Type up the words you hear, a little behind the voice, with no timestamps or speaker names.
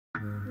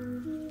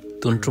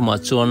tuntruma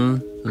chuan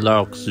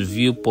larks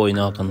viewpoint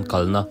a kan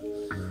kalna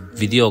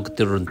video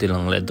tirun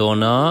tilang le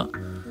dona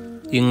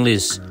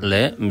English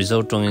le Mizo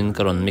tongin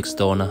karon mix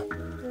dona.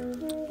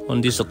 On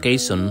this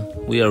occasion,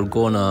 we are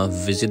gonna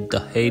visit the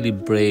Haley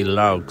Bray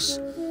Larks,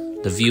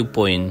 the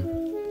viewpoint,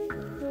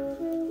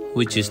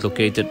 which is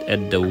located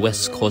at the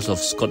west coast of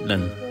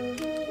Scotland.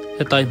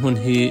 Hetai mun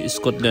hi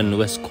Scotland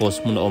west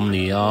coast mun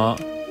omnia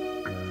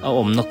a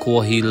omna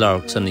ko hi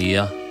larks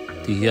ania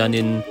ti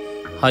hianin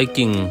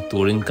hiking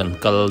touring kan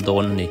kal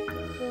don ni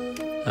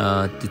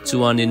ti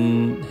chuanin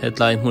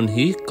headline mun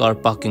hi car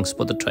parking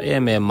spot a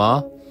ema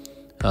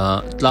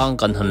tlang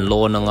kan han lo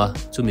nanga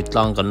chumi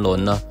tlang kan lo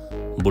na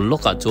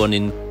bulloka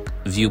chuanin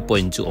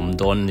viewpoint chu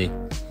omdon ni.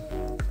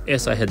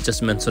 As I had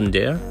just mentioned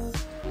there,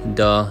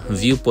 the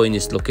viewpoint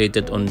is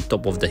located on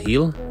top of the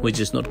hill, which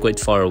is not quite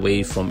far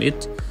away from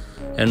it,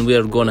 and we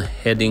are gonna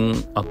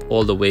heading up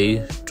all the way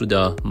to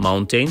the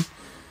mountain,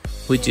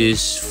 which is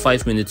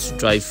 5 minutes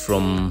drive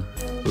from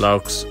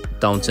Larks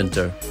town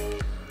center.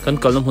 Kan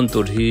kalnam hun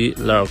tur hi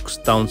Larks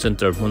town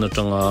center huna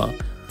tanga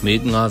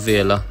mit nga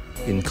vela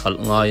in khal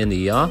nga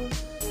yania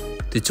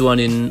ti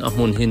chuanin a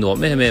mun hi no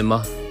me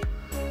ma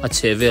a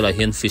chevela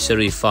hian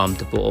fishery farm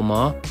te po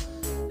oma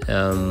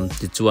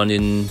ti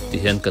chuanin ti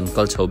hian kan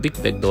kal chho big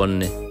bag don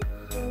ne.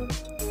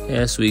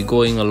 As we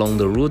going along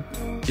the route,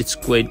 it's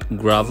quite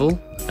gravel,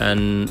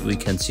 and we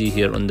can see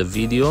here on the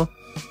video,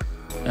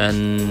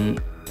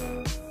 and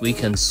we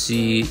can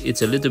see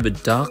it's a little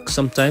bit dark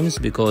sometimes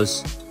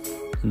because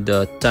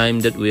the time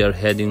that we are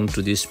heading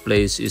to this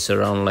place is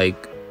around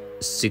like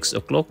 6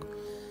 o'clock,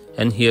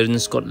 and here in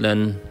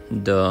Scotland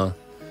the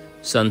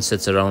sun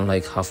sets around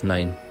like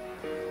 9:30.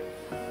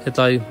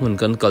 Hetai hun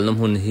kan kalnam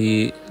hun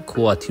hi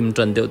khuwa thim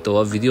tran deuh to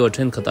video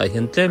then khatai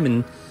hian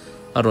tlemin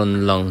aron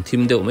lang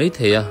thim deuh mai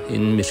theya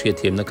in mi hria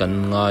thiam na kan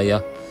nga ya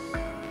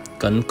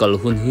kan kal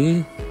hun hi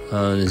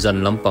zan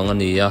lampang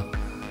ania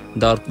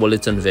dark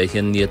bolechan ve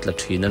hian niat la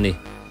thina ni.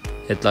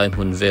 Hetlai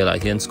hun vela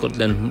hian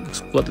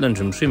Scotland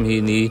rim hi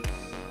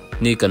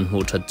ni kan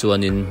hu that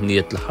chuanin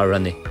niat la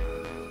harani.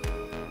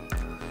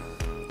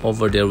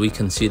 Over there we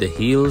can see the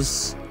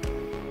hills,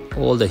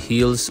 all the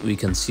hills. We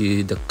can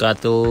see the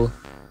cattle,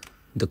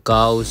 the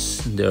cows,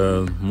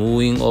 they're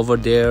mooing over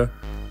there,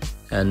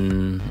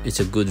 and it's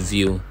a good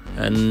view.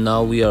 And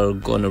now we are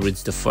gonna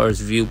reach the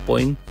first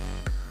viewpoint,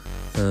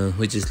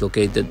 which is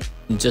located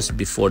just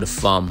before the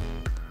farm,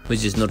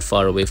 which is not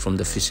far away from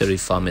the fishery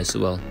farm as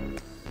well.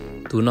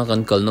 Tuna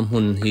kan kalnam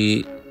hun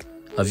hi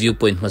a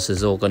viewpoint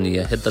masazo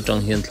kania heta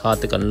tang hian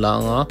thate kan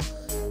langa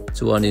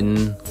chuanin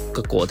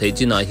ka ko thei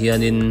china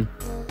hianin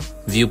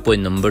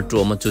viewpoint number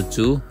 2 ma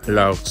chu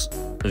Larks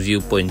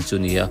viewpoint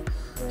chunia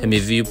hemi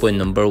viewpoint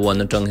number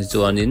 1 atang hi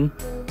chuanin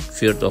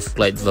Field of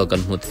Clyde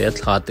kan hu the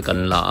thate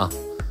kan la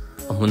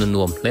a hun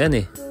nuam hle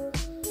ni.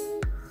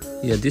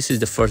 Yeah, this is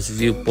the first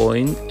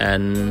viewpoint,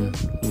 and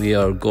we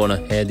are gonna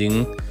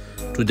heading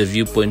to the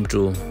viewpoint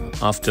 2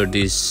 after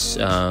this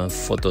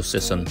photo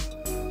session.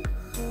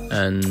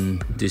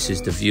 And this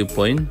is the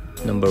viewpoint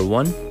number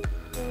 1,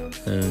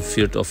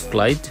 Field of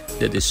Clyde,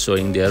 that is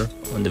showing there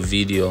on the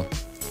video.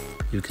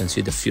 You can see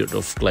the Field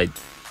of Clyde,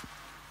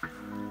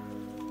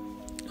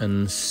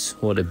 and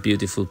what a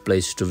beautiful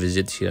place to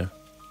visit here.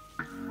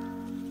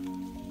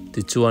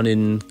 Ti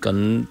chuanin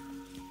kan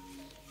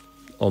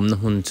omna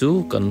hun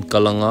chu kan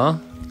kalanga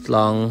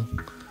tlang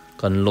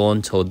kan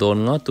lon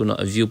chodon nga tuna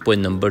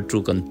viewpoint number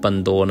 2 kan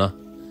pandona.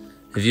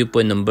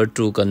 Viewpoint number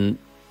 2 kan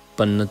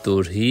panna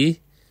tur hi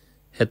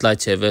hetlai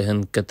cheve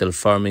hen cattle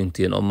farming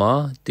tin oma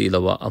ti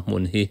lawa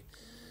amun hi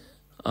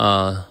a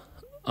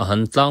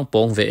han tlang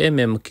pong ve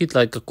em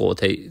kitlai ka ko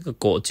thei ka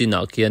ko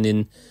china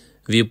khianin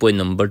viewpoint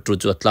number 2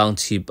 chu tlang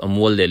chip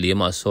amol le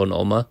lima son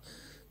oma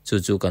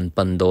chu kan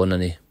pandon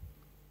ani.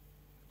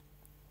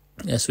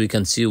 As we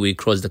can see, we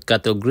cross the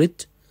cattle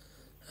grid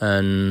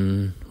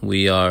and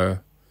we are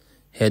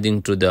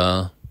heading to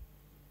the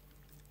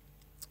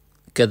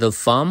cattle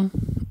farm,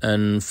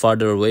 and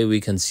farther away we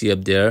can see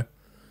up there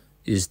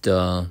is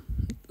the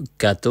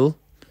cattle,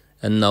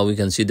 and now we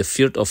can see the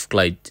Field of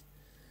Clyde,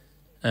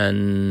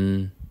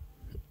 and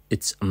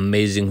it's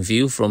amazing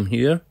view from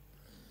here,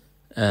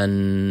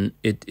 and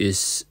it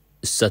is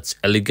such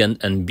elegant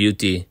and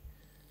beauty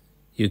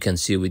you can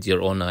see with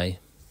your own eye,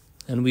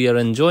 and we are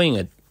enjoying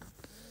it.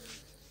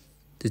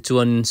 Ti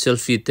chuan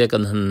selfie te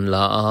kan han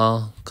la a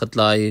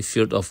khatlai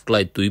Field of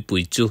Clyde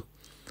tuipui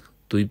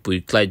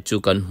Clyde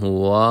chu kan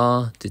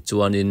hua ti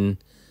chuanin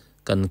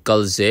kan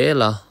kal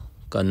zela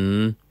kan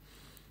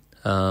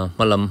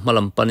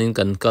malam panin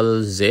kan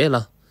kal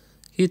zela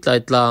hi tlai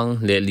tlang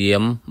le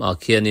liam a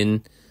khianin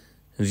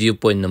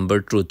viewpoint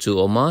number 2 chu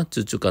oma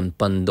chu kan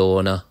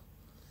pandona.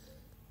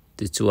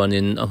 Ti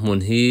chuanin amun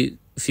hi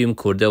film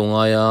khur deu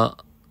nga ya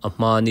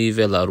amani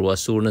vela ruwa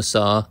surna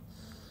sa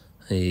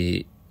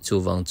hi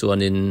chuwang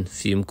chuanin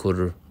film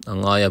khur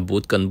anga ya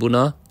but kan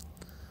buna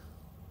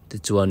ti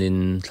chuanin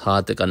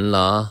thate kan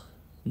la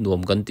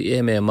nuam kan ti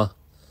ema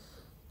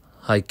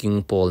hiking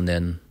pole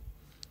nen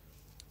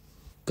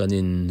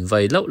kanin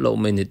vai lau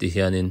mai ni ti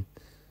hianin.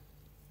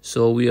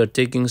 So we are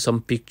taking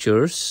some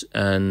pictures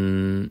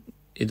and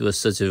it was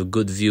such a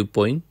good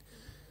viewpoint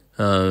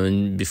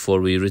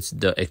before we reached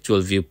the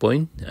actual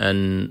viewpoint,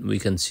 and we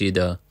can see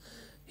the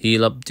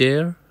hill up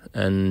there,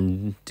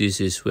 and this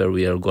is where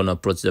we are gonna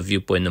approach the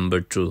viewpoint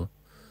number 2.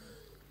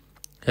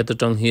 Heto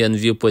tang hi and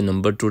viewpoint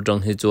number 2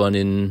 tang hi chuan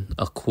in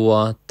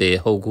akhua te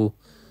hoku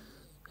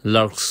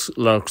Larks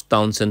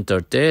Town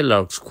Center te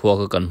Larks khua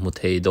ka kan hmu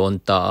thei don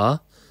ta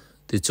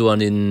ti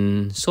chuan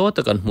in so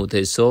ta kan hmu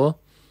thei so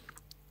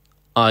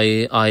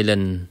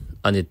island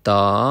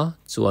anita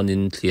chuan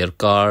in clear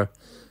car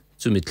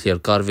chumi clear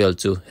car vel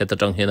chu heta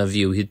tang hena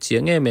view hi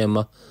chiang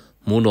ma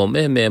munom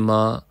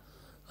ma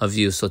a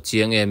view so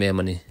chiang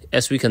ma ni.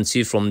 As we can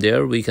see from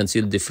there, we can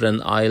see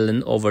different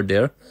island over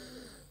there.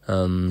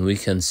 We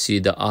can see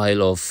the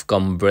Isle of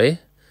Cambrai,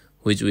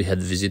 which we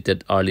had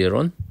visited earlier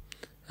on,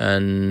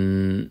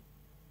 and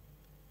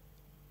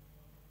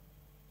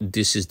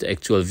this is the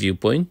actual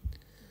viewpoint,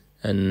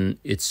 and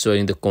it's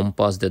showing the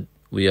compass that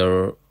we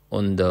are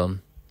on the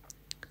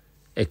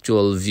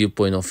actual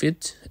viewpoint of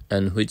it,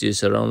 and which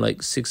is around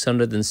like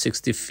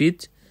 660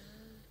 feet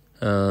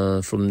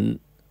from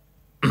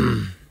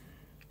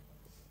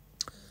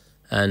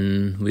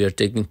and we are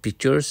taking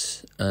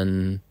pictures,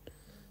 and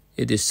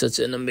it is such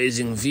an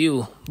amazing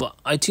view. But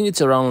I think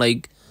it's around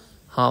like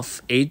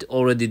 8:30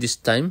 already this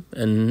time,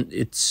 and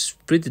it's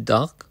pretty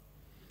dark,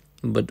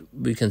 but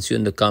we can see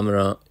on the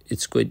camera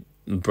it's quite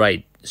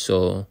bright,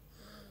 so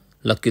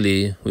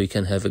luckily we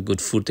can have a good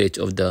footage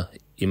of the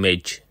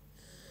image.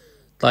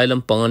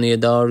 Thailand pangani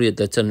dar yet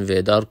chan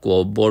vedar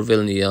ko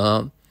borvel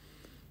niya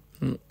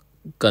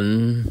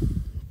kan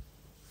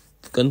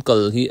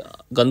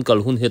kal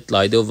hun het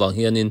lai deu wang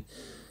hian in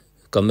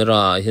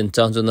camera hian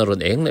chang chuna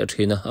ron eng le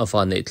thina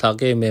afa nei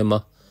thlake mema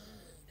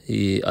hi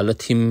ala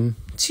thim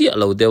chi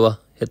alo dewa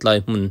hetlai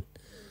mun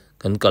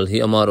kan kal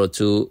hi amaro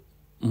chu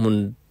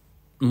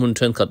mun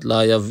thren khat la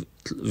ya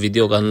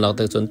video kan lak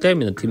te chon te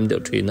min thim deu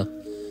thina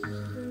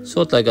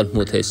so tai kan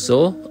hmu thei so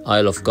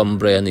Isle of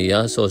Cambrai ania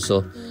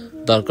so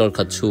darker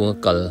khat chu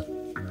kal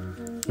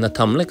na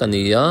tham le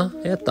kania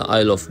eta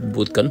Isle of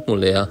Booth kan hmu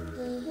le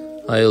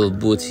Isle of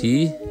Booth hi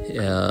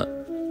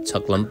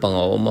chaklam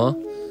pangawma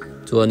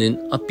chuanin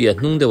apia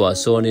hnung dewa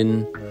sonin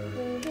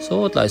so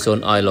tlai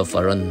son Isle of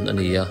Arran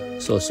ania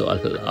so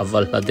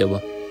aval ha dewa.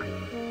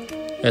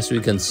 As we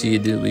can see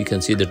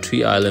the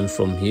 3 islands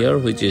from here,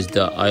 which is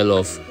the Isle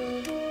of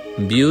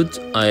Bute,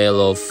 Isle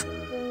of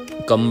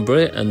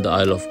Cambrai, and the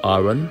Isle of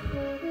Arran,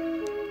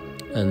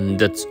 and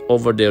that's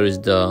over there is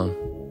the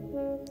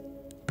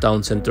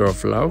town center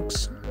of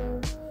Larks,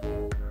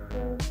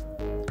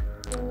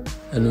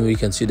 and we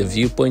can see the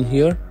viewpoint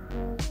here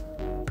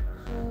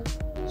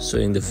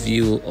showing the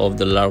view of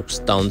the Larks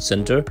town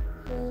center,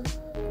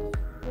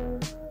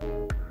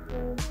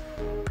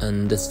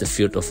 and that's the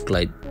field of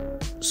Clyde.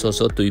 So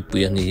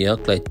tuipuya niya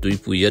Clyde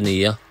tuipuya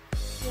niya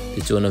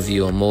ti chuan a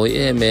view moi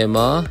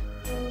ma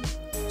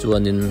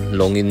chuan in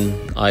Longin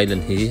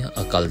Island hi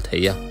akal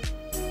theya.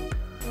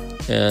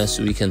 As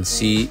we can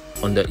see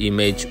on the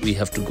image, we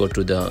have to go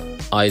to the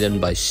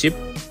island by ship,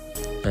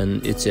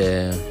 and it's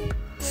a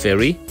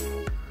ferry.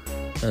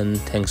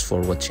 And thanks for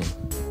watching.